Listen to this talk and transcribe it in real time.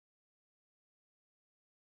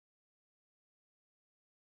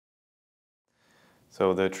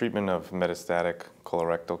So the treatment of metastatic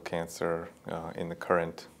colorectal cancer in the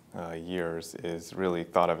current years is really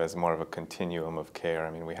thought of as more of a continuum of care. I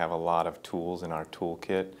mean, we have a lot of tools in our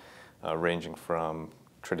toolkit, ranging from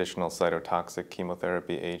traditional cytotoxic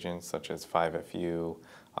chemotherapy agents such as 5-FU,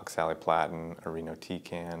 oxaliplatin,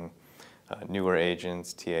 irinotecan, newer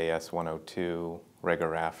agents, TAS-102,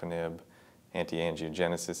 regorafenib,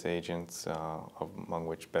 anti-angiogenesis agents, among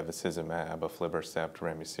which bevacizumab, aflibercept,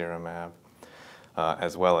 ramucirumab,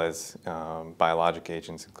 as well as biologic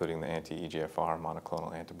agents, including the anti-EGFR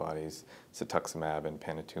monoclonal antibodies, cetuximab and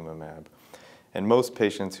panitumumab. And most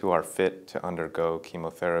patients who are fit to undergo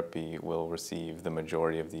chemotherapy will receive the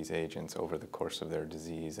majority of these agents over the course of their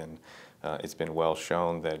disease. And it's been well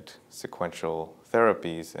shown that sequential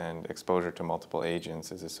therapies and exposure to multiple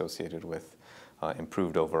agents is associated with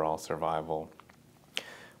improved overall survival.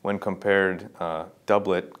 When compared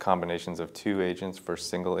doublet combinations of two agents versus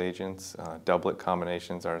single agents, doublet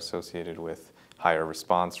combinations are associated with higher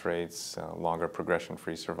response rates, longer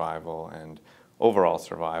progression-free survival, and overall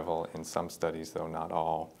survival in some studies, though not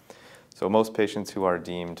all. So most patients who are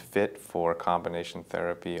deemed fit for combination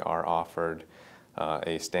therapy are offered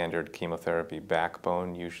a standard chemotherapy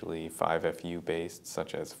backbone, usually 5-FU based,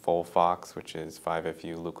 such as FOLFOX, which is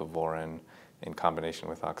 5-FU leucovorin in combination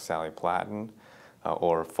with oxaliplatin,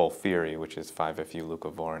 or FOLFIRI, which is 5-FU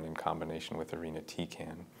leucovorin in combination with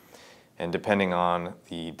irinotecan. And depending on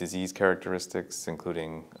the disease characteristics,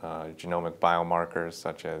 including genomic biomarkers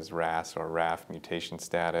such as RAS or RAF mutation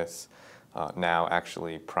status, now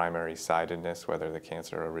actually primary sidedness, whether the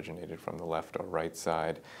cancer originated from the left or right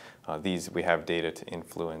side, we have data to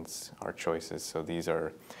influence our choices. So these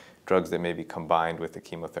are drugs that may be combined with the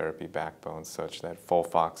chemotherapy backbone, such that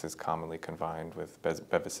FOLFOX is commonly combined with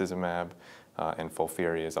bevacizumab, and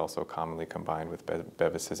FOLFIRI is also commonly combined with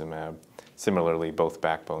bevacizumab. Similarly, both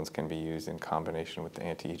backbones can be used in combination with the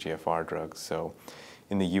anti-EGFR drugs. So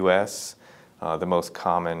in the US, the most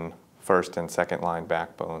common first and second line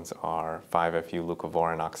backbones are 5-FU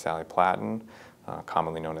leucovorin oxaliplatin,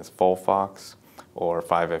 commonly known as FOLFOX, or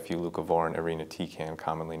 5-FU leucovorin irinotecan,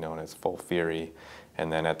 commonly known as FOLFIRI.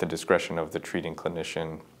 And then at the discretion of the treating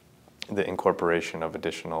clinician, the incorporation of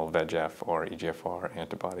additional VEGF or EGFR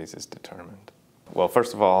antibodies is determined. Well,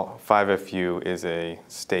 first of all, 5-FU is a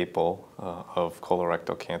staple of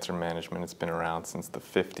colorectal cancer management. It's been around since the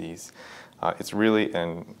 50s. It's really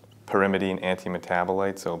a pyrimidine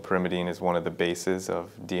antimetabolite, so pyrimidine is one of the bases of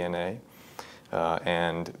DNA.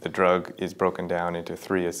 And the drug is broken down into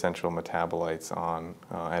three essential metabolites on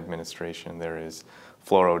administration. There is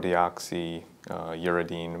fluorodeoxyuridine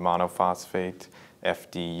monophosphate,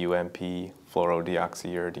 FDUMP,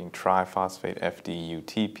 fluorodeoxyuridine triphosphate,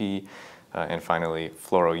 FDUTP, and finally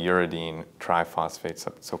fluorouridine triphosphate,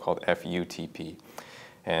 so-called FUTP.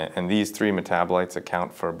 And these three metabolites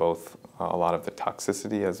account for both a lot of the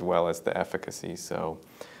toxicity as well as the efficacy. So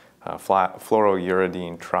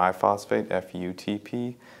fluorouridine triphosphate,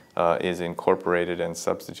 FUTP, is incorporated and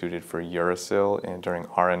substituted for uracil during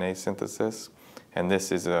RNA synthesis. And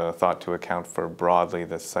this is thought to account for broadly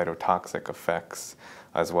the cytotoxic effects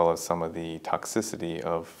as well as some of the toxicity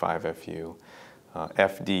of 5-FU.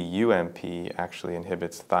 FDUMP actually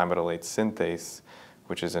inhibits thymidylate synthase,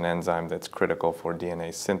 which is an enzyme that's critical for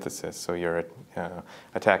DNA synthesis. So you're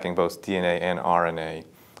attacking both DNA and RNA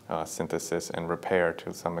synthesis and repair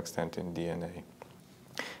to some extent in DNA.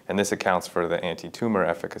 And this accounts for the anti-tumor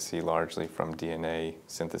efficacy largely from DNA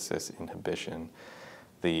synthesis inhibition.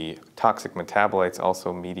 The toxic metabolites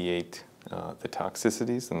also mediate the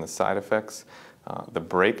toxicities and the side effects. The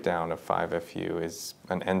breakdown of 5-FU is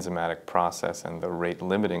an enzymatic process, and the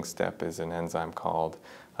rate-limiting step is an enzyme called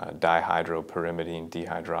dihydropyrimidine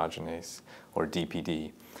dehydrogenase, or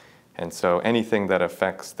DPD. And so anything that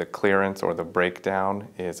affects the clearance or the breakdown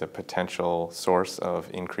is a potential source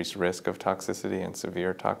of increased risk of toxicity and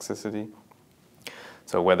severe toxicity.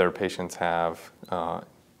 So whether patients have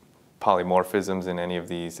polymorphisms in any of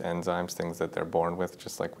these enzymes, things that they're born with,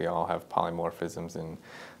 just like we all have polymorphisms in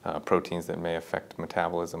proteins that may affect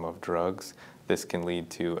metabolism of drugs. This can lead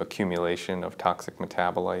to accumulation of toxic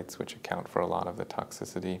metabolites, which account for a lot of the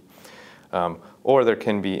toxicity. Or there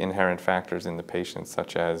can be inherent factors in the patient,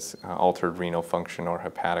 such as altered renal function or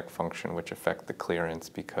hepatic function, which affect the clearance,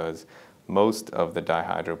 because most of the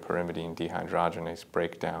dihydropyrimidine dehydrogenase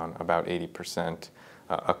breakdown, about 80%,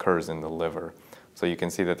 occurs in the liver. So you can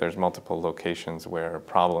see that there's multiple locations where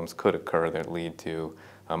problems could occur that lead to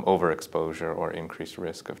overexposure or increased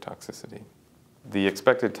risk of toxicity. The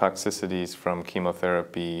expected toxicities from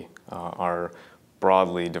chemotherapy are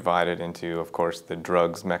broadly divided into, of course, the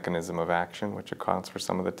drug's mechanism of action, which accounts for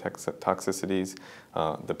some of the toxicities,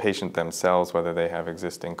 the patient themselves, whether they have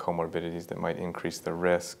existing comorbidities that might increase the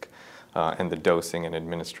risk, and the dosing and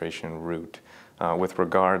administration route. With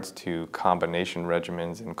regards to combination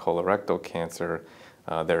regimens in colorectal cancer,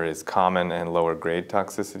 there is common and lower grade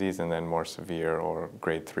toxicities and then more severe or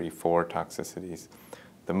grade 3, 4 toxicities.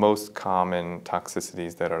 The most common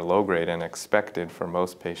toxicities that are low grade and expected for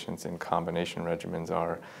most patients in combination regimens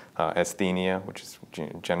are asthenia, which is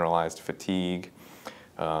generalized fatigue,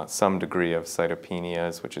 some degree of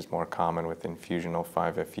cytopenias, which is more common with infusional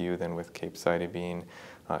 5-FU than with capecitabine,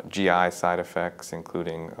 GI side effects,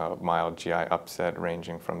 including mild GI upset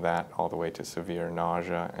ranging from that all the way to severe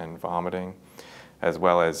nausea and vomiting, as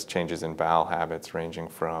well as changes in bowel habits ranging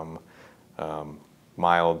from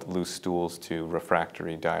mild loose stools to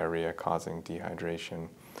refractory diarrhea causing dehydration.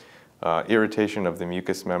 Irritation of the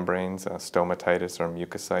mucous membranes, stomatitis or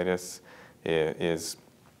mucositis, is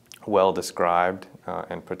well described,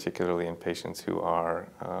 and particularly in patients who are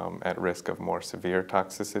at risk of more severe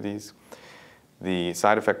toxicities. The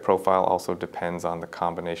side effect profile also depends on the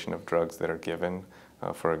combination of drugs that are given.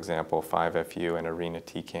 For example, 5-FU and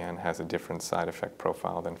irinotecan has a different side effect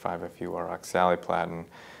profile than 5-FU or oxaliplatin,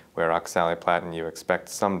 where oxaliplatin you expect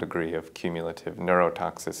some degree of cumulative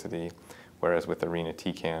neurotoxicity, whereas with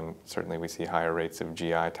irinotecan, certainly we see higher rates of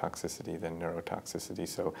GI toxicity than neurotoxicity.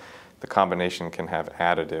 So the combination can have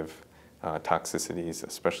additive toxicities,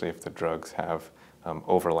 especially if the drugs have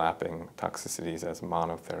overlapping toxicities as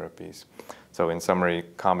monotherapies. So in summary,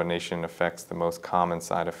 combination effects, the most common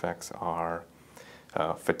side effects are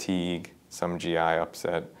fatigue, some GI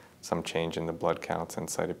upset, some change in the blood counts and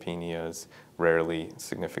cytopenias, rarely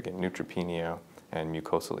significant neutropenia, and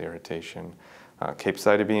mucosal irritation.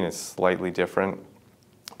 Capecitabine is slightly different.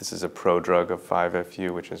 This is a prodrug of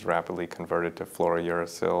 5-FU, which is rapidly converted to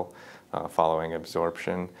fluorouracil following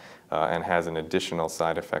absorption, and has an additional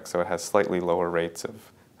side effect. So it has slightly lower rates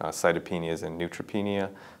of cytopenias and neutropenia,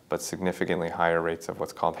 but significantly higher rates of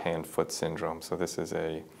what's called hand-foot syndrome. So this is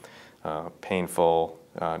a painful,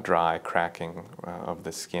 dry cracking of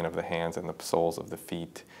the skin of the hands and the soles of the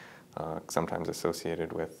feet, sometimes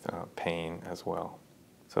associated with pain as well.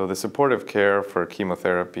 So the supportive care for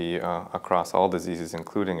chemotherapy across all diseases,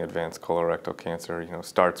 including advanced colorectal cancer,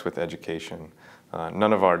 starts with education.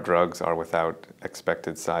 None of our drugs are without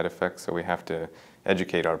expected side effects, so we have to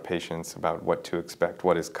educate our patients about what to expect,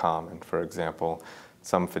 what is common. For example,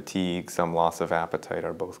 some fatigue, some loss of appetite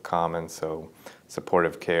are both common, so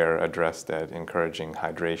supportive care addressed at encouraging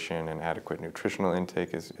hydration and adequate nutritional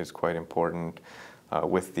intake is quite important.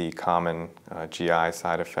 With the common GI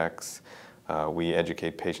side effects, we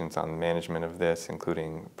educate patients on management of this,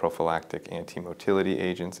 including prophylactic anti-motility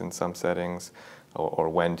agents in some settings, or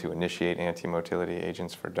when to initiate anti-motility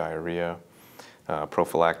agents for diarrhea.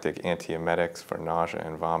 Prophylactic antiemetics for nausea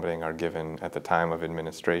and vomiting are given at the time of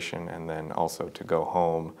administration and then also to go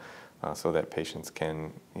home so that patients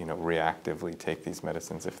can reactively take these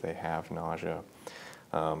medicines if they have nausea.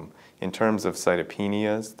 In terms of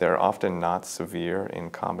cytopenias, they're often not severe in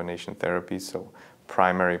combination therapy, so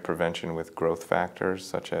primary prevention with growth factors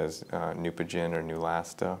such as Neupogen or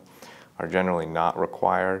Neulasta are generally not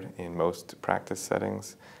required in most practice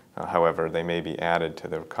settings. However, they may be added to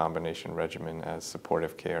the combination regimen as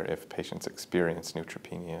supportive care if patients experience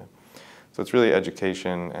neutropenia. So it's really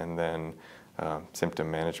education and then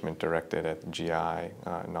symptom management directed at GI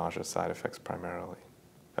nausea side effects primarily.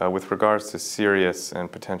 With regards to serious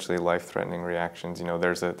and potentially life-threatening reactions,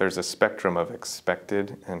 there's a spectrum of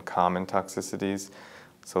expected and common toxicities.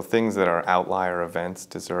 So things that are outlier events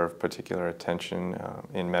deserve particular attention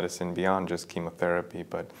in medicine beyond just chemotherapy,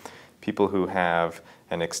 but people who have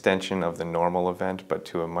an extension of the normal event but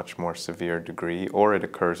to a much more severe degree, or it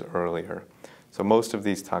occurs earlier. So most of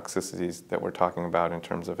these toxicities that we're talking about in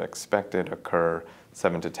terms of expected occur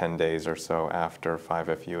 7 to 10 days or so after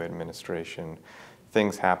 5-FU administration.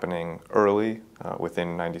 Things happening early,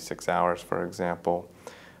 within 96 hours, for example,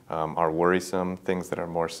 are worrisome, things that are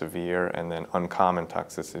more severe, and then uncommon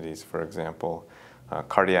toxicities, for example,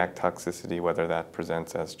 cardiac toxicity, whether that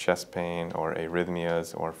presents as chest pain or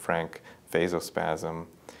arrhythmias or frank vasospasm,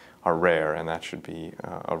 are rare, and that should be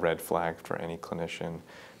a red flag for any clinician.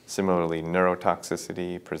 Similarly,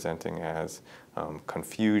 neurotoxicity presenting as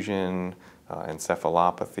confusion,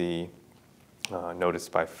 encephalopathy,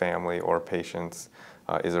 noticed by family or patients,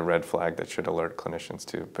 is a red flag that should alert clinicians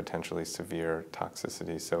to potentially severe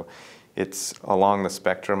toxicity. So it's along the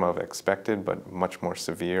spectrum of expected but much more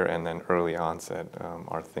severe, and then early onset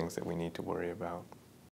are things that we need to worry about.